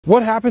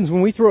What happens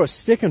when we throw a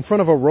stick in front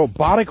of a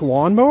robotic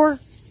lawnmower?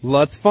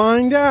 Let's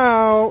find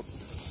out.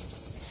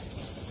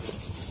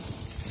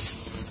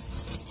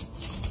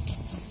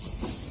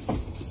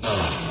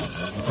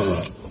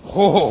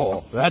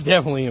 Oh, that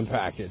definitely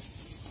impacted.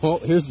 Well,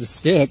 here's the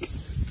stick.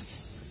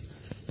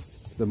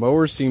 The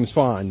mower seems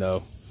fine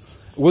though.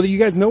 Whether you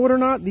guys know it or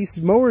not,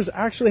 these mowers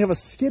actually have a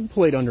skid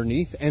plate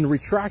underneath and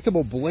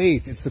retractable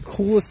blades. It's the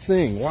coolest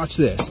thing. Watch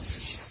this.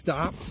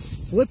 Stop.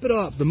 Flip it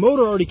up. The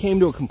motor already came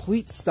to a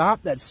complete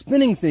stop. That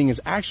spinning thing is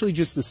actually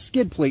just the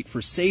skid plate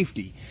for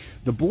safety.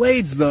 The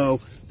blades, though,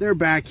 they're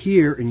back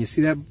here, and you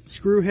see that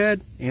screw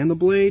head and the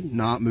blade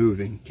not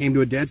moving. Came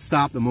to a dead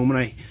stop the moment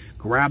I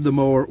grabbed the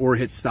mower or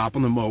hit stop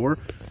on the mower.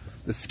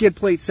 The skid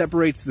plate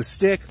separates the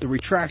stick. The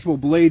retractable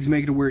blades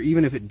make it to where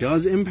even if it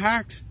does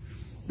impact,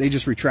 they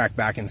just retract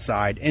back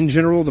inside. In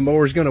general, the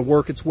mower is going to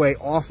work its way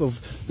off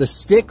of the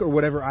stick or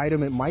whatever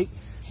item it might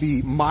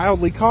be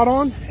mildly caught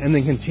on, and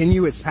then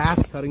continue its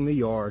path cutting the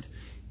yard.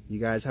 You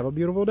guys have a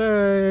beautiful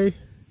day.